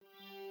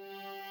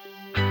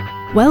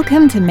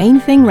Welcome to Main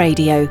Thing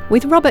Radio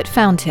with Robert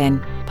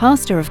Fountain,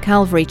 pastor of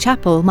Calvary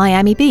Chapel,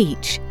 Miami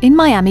Beach, in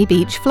Miami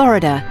Beach,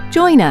 Florida.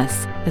 Join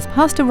us as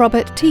Pastor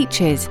Robert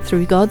teaches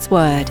through God's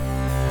Word.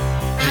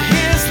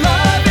 His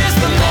love is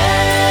the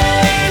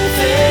main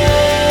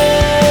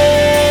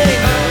thing.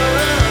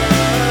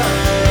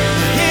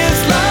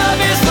 His love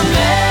is the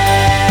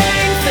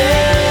main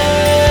thing.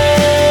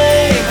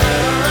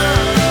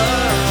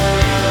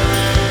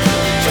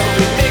 So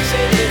we're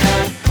mixing it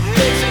up,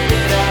 mixing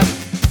it up.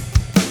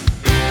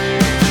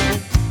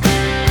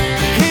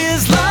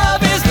 His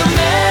love is the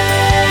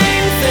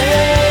main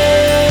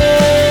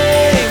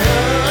thing.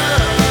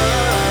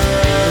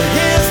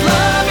 His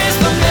love is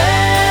the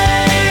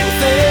main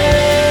thing.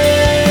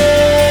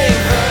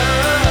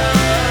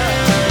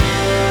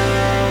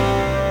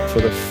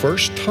 For the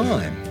first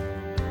time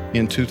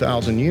in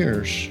 2,000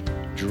 years,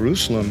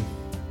 Jerusalem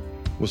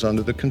was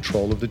under the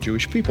control of the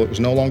Jewish people. It was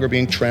no longer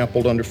being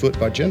trampled underfoot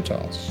by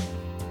Gentiles.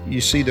 You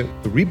see, the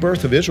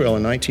rebirth of Israel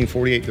in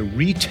 1948, the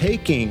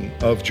retaking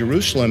of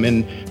Jerusalem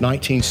in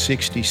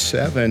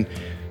 1967,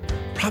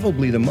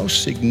 probably the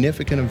most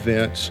significant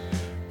events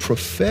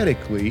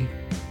prophetically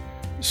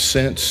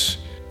since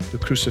the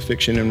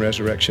crucifixion and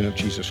resurrection of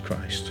Jesus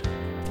Christ.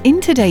 In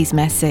today's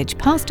message,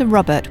 Pastor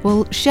Robert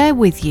will share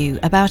with you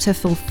about a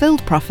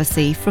fulfilled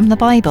prophecy from the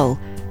Bible.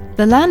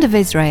 The land of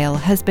Israel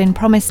has been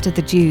promised to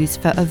the Jews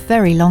for a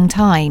very long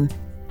time.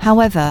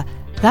 However,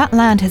 that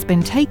land has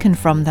been taken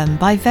from them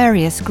by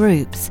various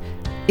groups.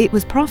 It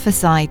was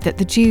prophesied that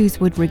the Jews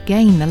would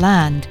regain the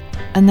land,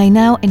 and they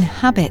now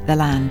inhabit the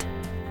land.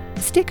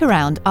 Stick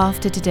around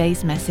after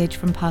today's message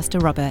from Pastor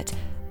Robert.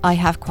 I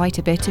have quite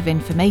a bit of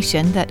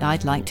information that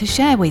I'd like to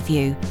share with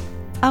you.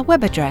 Our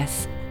web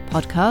address,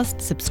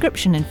 podcast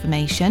subscription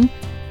information,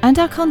 and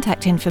our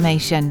contact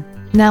information.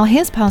 Now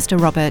here's Pastor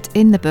Robert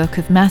in the book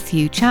of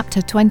Matthew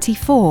chapter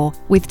 24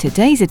 with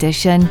today's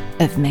edition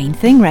of Main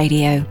Thing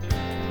Radio.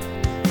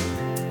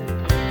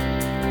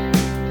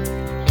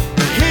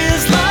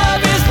 His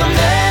love is the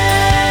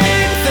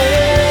main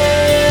thing.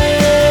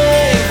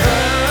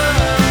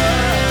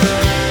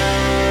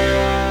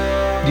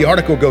 The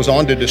article goes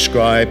on to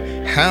describe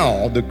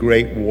how the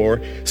Great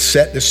War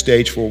set the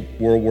stage for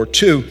World War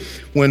II,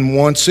 when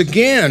once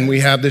again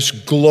we have this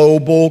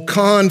global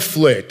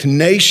conflict,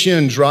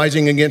 nations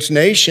rising against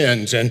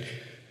nations and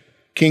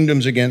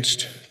kingdoms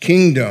against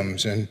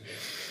kingdoms. And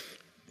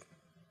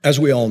as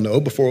we all know,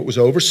 before it was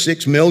over,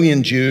 6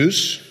 million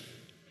Jews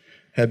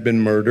had been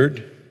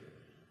murdered,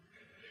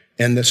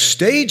 and the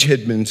stage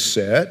had been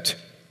set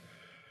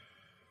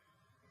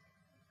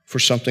for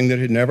something that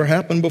had never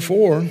happened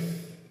before: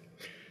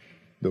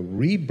 the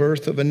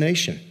rebirth of a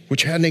nation,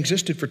 which hadn't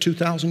existed for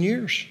 2,000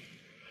 years.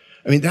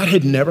 I mean, that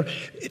had never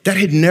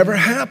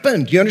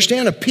happened. You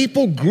understand? A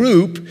people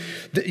group,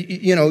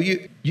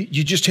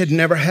 you just had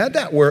never had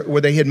that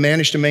where they had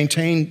managed to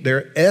maintain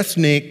their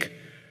ethnic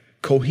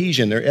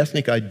cohesion, their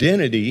ethnic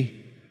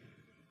identity.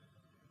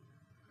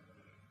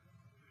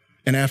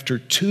 And after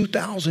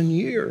 2,000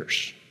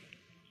 years,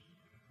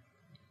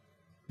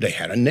 they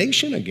had a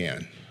nation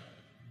again.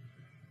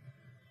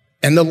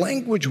 And the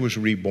language was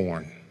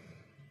reborn.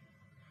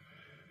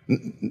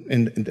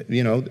 And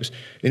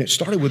it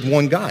started with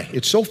one guy.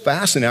 It's so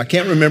fascinating. I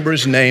can't remember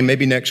his name.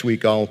 Maybe next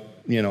week I'll,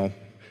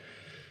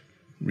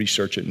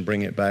 research it and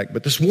bring it back.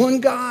 But this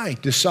one guy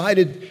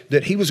decided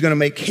that he was going to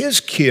make his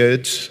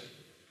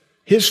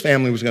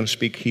family was going to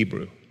speak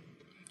Hebrew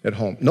at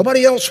home.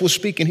 Nobody else was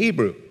speaking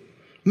Hebrew.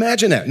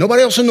 Imagine that.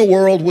 Nobody else in the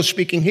world was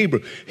speaking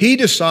Hebrew. He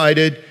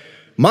decided,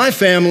 my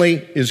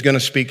family is going to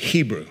speak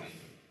Hebrew.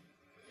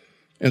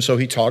 And so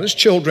he taught his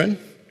children,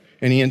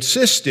 and he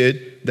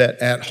insisted that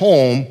at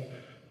home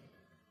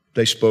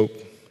they spoke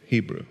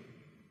Hebrew.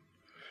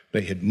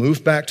 They had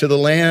moved back to the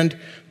land.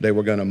 They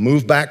were going to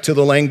move back to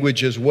the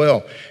language as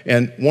well.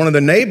 And one of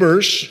the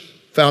neighbors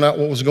found out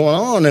what was going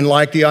on and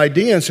liked the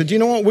idea and said, you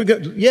know what,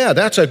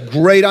 that's a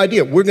great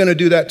idea. We're going to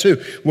do that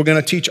too. We're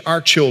going to teach our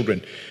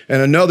children.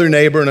 And another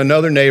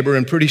neighbor,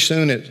 and pretty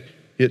soon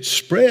it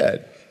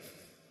spread.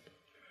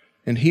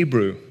 In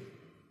Hebrew,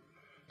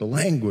 the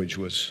language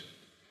was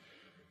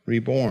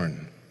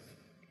reborn.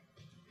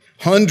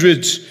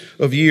 Hundreds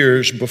of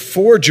years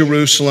before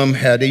Jerusalem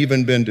had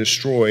even been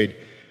destroyed,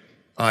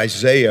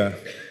 Isaiah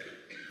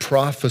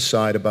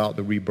prophesied about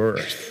the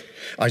rebirth.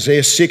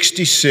 Isaiah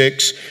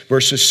 66,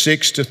 verses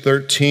 6 to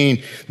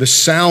 13, the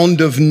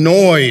sound of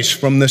noise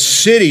from the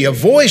city, a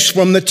voice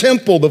from the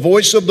temple, the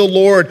voice of the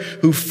Lord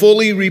who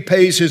fully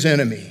repays his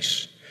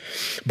enemies.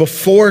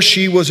 Before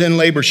she was in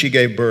labor, she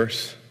gave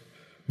birth.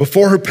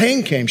 Before her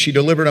pain came, she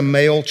delivered a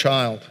male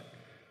child.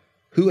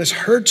 Who has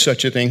heard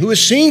such a thing? Who has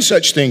seen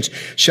such things?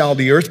 Shall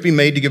the earth be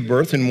made to give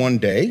birth in one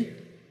day?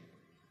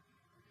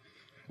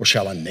 Or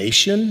shall a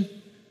nation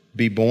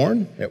be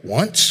born at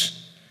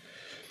once?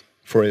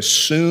 For as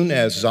soon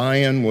as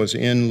Zion was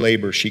in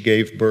labor, she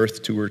gave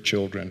birth to her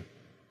children.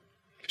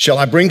 Shall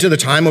I bring to the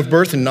time of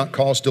birth and not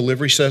cause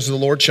delivery, says the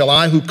Lord? Shall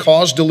I who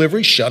cause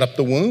delivery shut up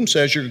the womb,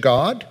 says your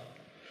God?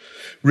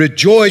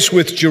 Rejoice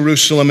with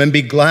Jerusalem and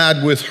be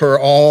glad with her,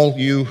 all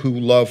you who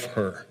love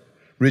her.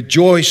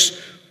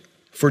 Rejoice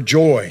for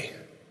joy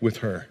with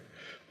her,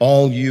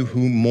 all you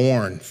who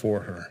mourn for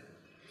her,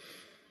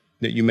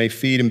 that you may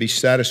feed and be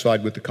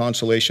satisfied with the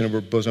consolation of her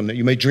bosom, that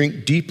you may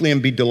drink deeply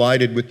and be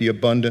delighted with the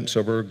abundance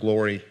of her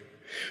glory.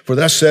 For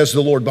thus says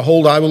the Lord,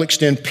 behold, I will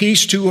extend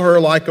peace to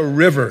her like a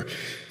river,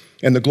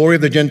 and the glory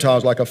of the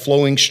Gentiles like a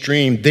flowing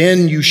stream.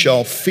 Then you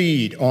shall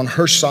feed, on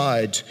her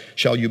sides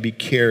shall you be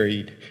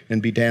carried,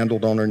 and be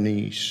dandled on her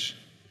knees.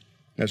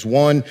 As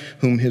one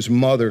whom his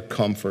mother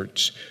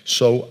comforts,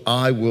 so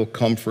I will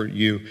comfort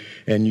you,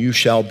 and you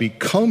shall be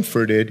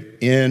comforted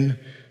in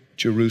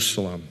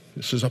Jerusalem.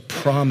 This is a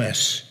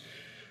promise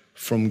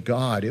from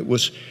God. It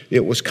was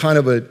kind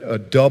of a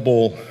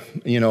double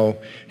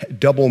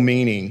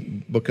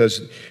meaning,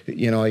 because,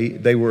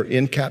 they were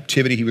in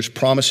captivity. He was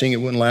promising it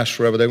wouldn't last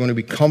forever. They were going to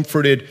be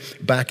comforted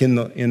back in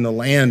the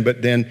land,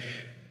 but then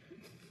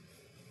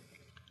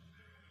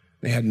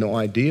they had no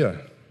idea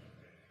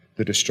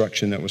the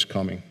destruction that was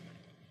coming.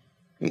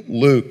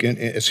 Luke,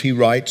 as he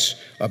writes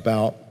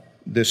about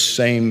this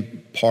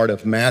same part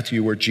of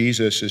Matthew where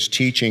Jesus is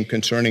teaching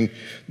concerning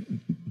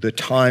the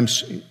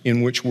times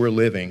in which we're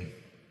living,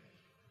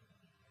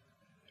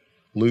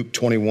 Luke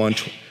 21,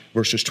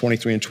 verses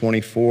 23 and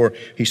 24,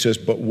 he says,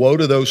 but woe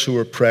to those who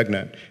are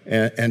pregnant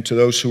and to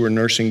those who are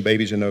nursing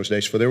babies in those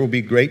days, for there will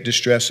be great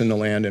distress in the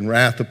land and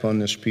wrath upon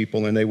this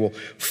people, and they will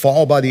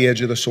fall by the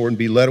edge of the sword and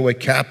be led away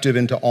captive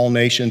into all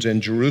nations,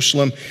 and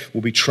Jerusalem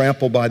will be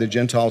trampled by the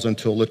Gentiles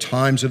until the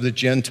times of the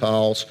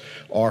Gentiles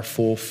are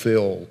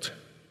fulfilled.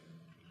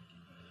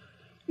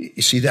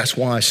 You see, that's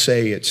why I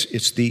say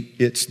it's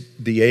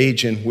the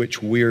age in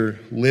which we're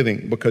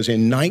living, because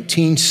in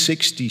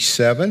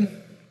 1967,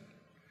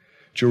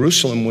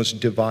 Jerusalem was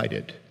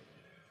divided.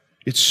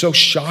 It's so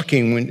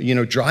shocking when,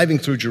 driving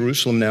through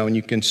Jerusalem now, and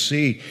you can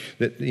see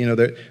that,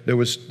 there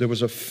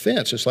was a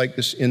fence. It's like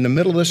this in the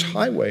middle of this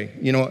highway.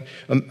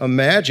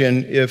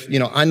 Imagine if,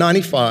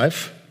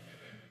 I-95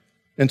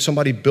 and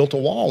somebody built a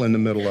wall in the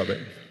middle of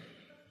it.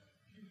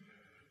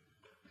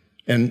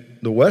 And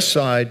the west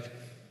side,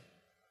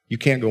 you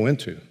can't go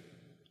into.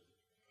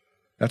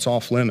 That's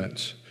off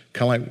limits.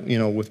 Kind of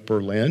like, with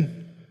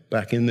Berlin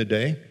back in the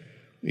day.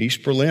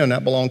 East Berlin,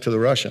 that belonged to the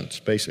Russians,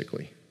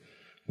 basically.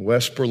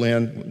 West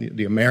Berlin,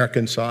 the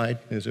American side,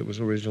 as it was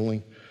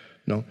originally.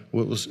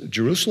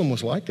 Jerusalem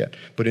was like that.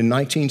 But in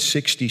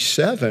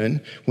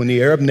 1967, when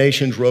the Arab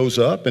nations rose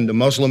up and the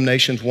Muslim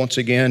nations once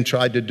again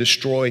tried to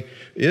destroy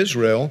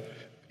Israel,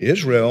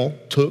 Israel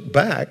took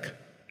back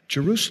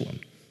Jerusalem.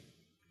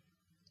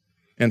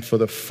 And for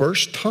the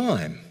first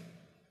time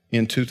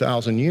in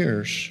 2,000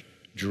 years,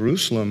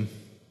 Jerusalem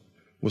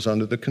was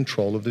under the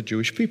control of the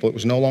Jewish people. It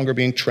was no longer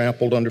being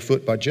trampled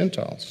underfoot by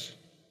Gentiles.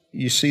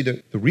 You see,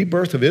 the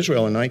rebirth of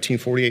Israel in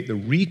 1948, the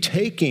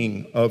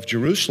retaking of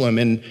Jerusalem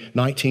in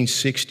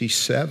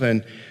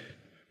 1967,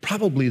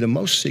 probably the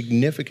most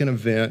significant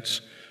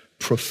events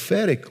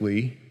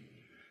prophetically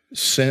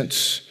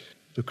since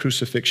the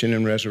crucifixion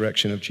and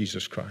resurrection of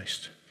Jesus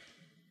Christ.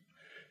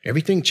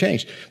 Everything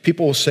changed.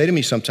 People will say to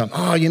me sometimes,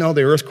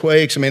 the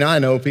earthquakes. I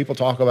know people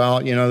talk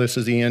about, this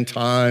is the end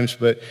times,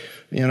 but,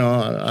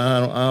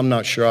 I'm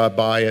not sure I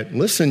buy it.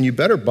 Listen, you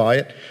better buy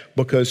it,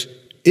 because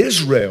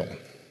Israel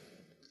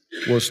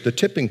was the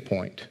tipping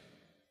point.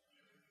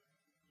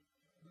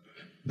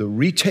 The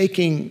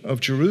retaking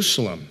of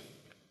Jerusalem,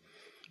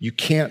 you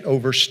can't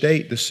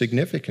overstate the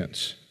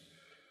significance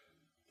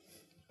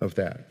of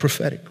that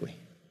prophetically.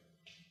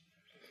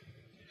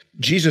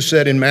 Jesus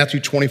said in Matthew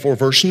 24,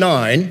 verse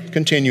 9,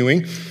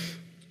 continuing,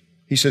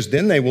 he says,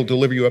 then they will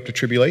deliver you up to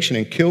tribulation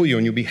and kill you,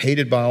 and you'll be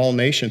hated by all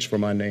nations for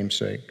my name's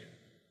sake.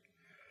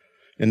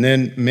 And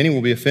then many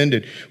will be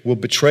offended, will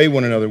betray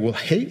one another, will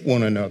hate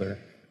one another.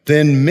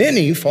 Then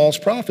many false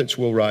prophets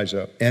will rise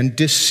up and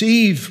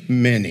deceive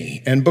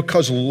many. And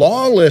because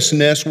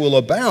lawlessness will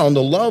abound,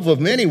 the love of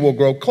many will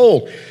grow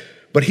cold.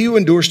 But he who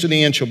endures to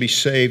the end shall be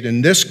saved.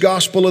 And this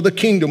gospel of the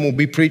kingdom will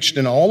be preached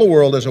in all the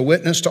world as a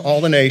witness to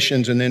all the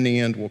nations, and then the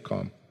end will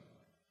come.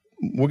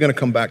 We're going to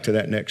come back to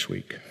that next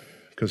week,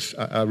 because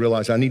I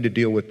realize I need to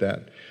deal with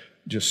that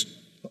just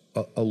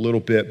a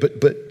little bit.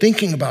 But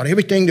thinking about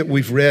everything that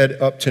we've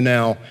read up to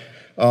now,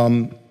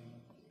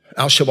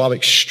 Al-Shabaab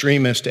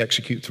extremists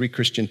execute 3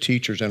 Christian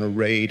teachers in a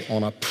raid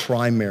on a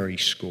primary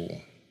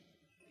school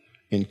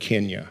in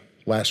Kenya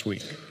last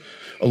week.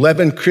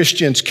 11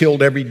 Christians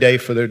killed every day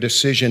for their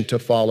decision to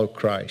follow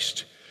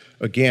Christ.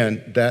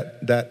 Again,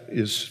 that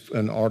is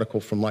an article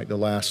from like the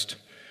last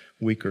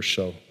week or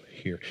so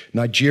here.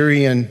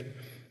 Nigerian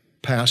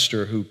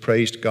pastor who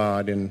praised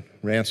God in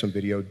ransom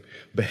video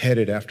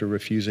beheaded after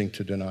refusing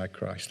to deny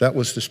Christ. That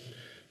was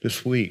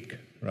this week,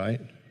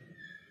 right?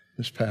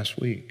 This past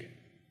week.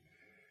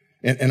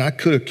 And I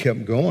could have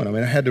kept going.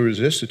 I had to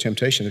resist the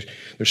temptation.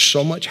 There's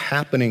so much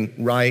happening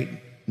right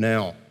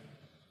now.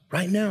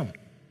 Right now.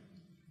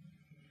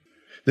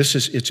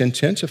 It's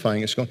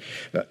intensifying. It's going.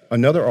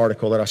 Another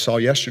article that I saw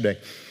yesterday,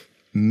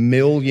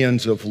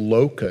 millions of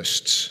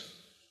locusts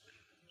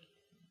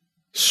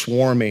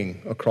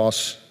swarming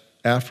across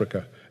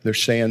Africa. They're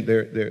saying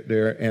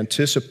they're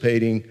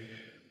anticipating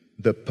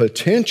the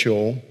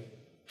potential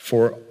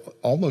for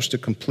almost a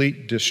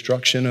complete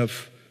destruction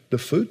of the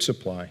food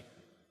supply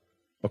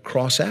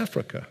across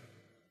Africa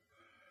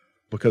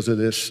because of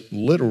this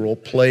literal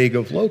plague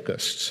of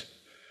locusts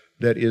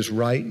that is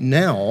right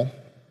now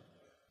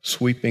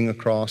sweeping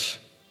across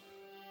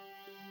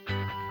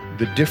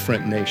the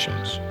different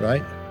nations,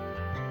 right?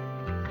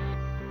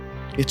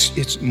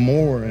 It's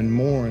more and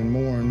more and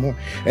more and more.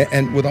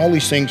 And with all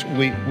these things,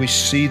 we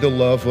see the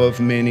love of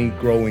many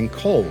growing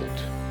cold.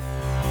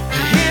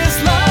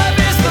 His love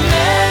is the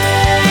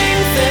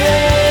main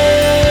thing.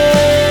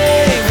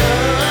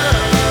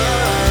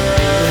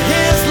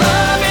 His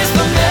love is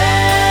the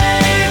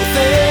main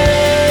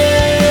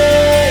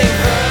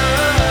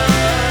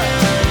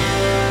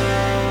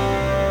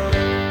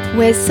thing.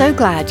 We're so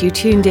glad you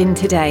tuned in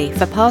today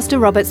for Pastor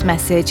Robert's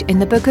message in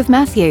the book of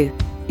Matthew.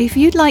 If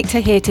you'd like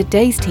to hear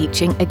today's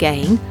teaching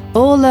again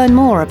or learn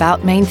more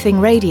about Main Thing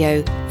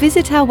Radio,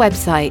 visit our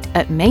website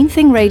at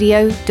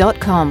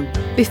mainthingradio.com.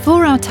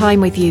 Before our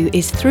time with you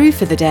is through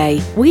for the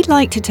day, we'd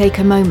like to take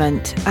a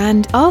moment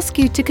and ask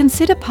you to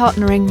consider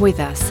partnering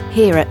with us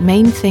here at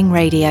Main Thing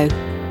Radio.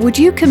 Would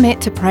you commit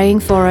to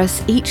praying for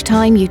us each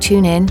time you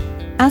tune in?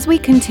 As we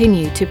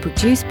continue to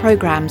produce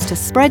programs to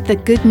spread the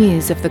good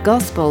news of the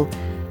gospel,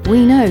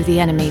 we know the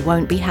enemy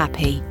won't be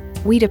happy.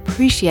 We'd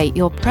appreciate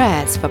your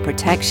prayers for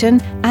protection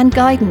and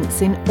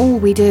guidance in all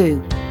we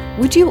do.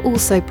 Would you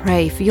also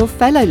pray for your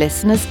fellow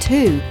listeners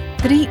too,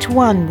 that each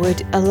one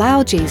would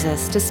allow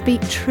Jesus to speak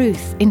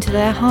truth into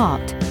their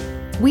heart?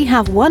 We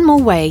have one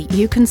more way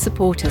you can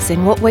support us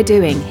in what we're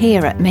doing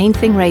here at Main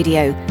Thing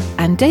Radio,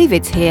 and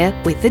David's here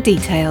with the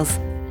details.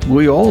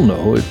 We all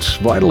know it's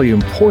vitally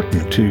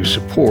important to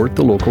support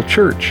the local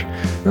church,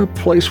 a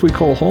place we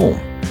call home.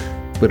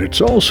 But it's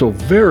also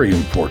very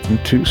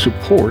important to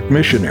support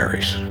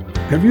missionaries.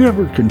 Have you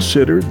ever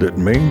considered that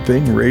Main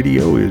Thing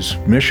Radio is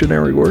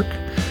missionary work?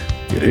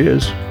 It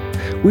is.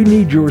 We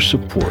need your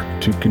support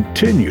to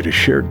continue to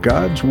share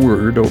God's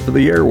Word over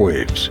the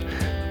airwaves.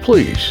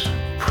 Please,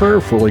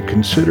 prayerfully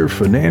consider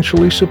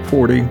financially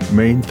supporting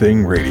Main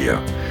Thing Radio.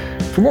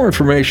 For more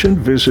information,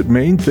 visit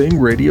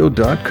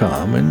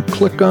mainthingradio.com and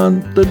click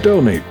on the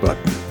Donate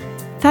button.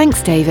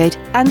 Thanks, David,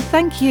 and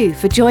thank you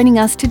for joining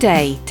us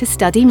today to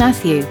study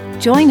Matthew.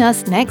 Join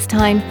us next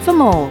time for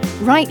more,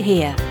 right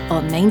here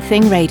on Main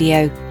Thing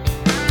Radio.